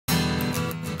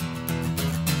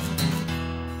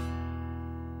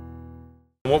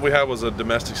What we had was a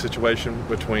domestic situation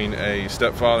between a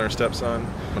stepfather and stepson.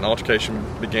 An altercation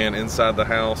began inside the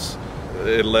house.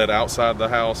 It led outside the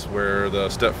house where the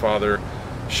stepfather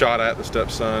shot at the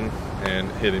stepson and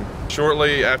hit him.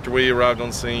 Shortly after we arrived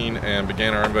on scene and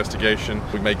began our investigation,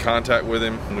 we made contact with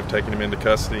him and we've taken him into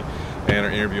custody and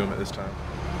are interviewing him at this time.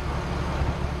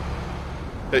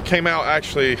 It came out,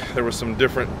 actually, there was some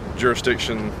different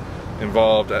jurisdiction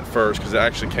involved at first because it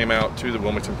actually came out to the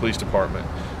Wilmington Police Department.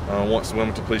 Once the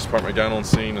Wilmington Police Department got on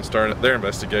scene and started their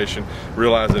investigation,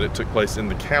 realized that it took place in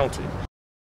the county.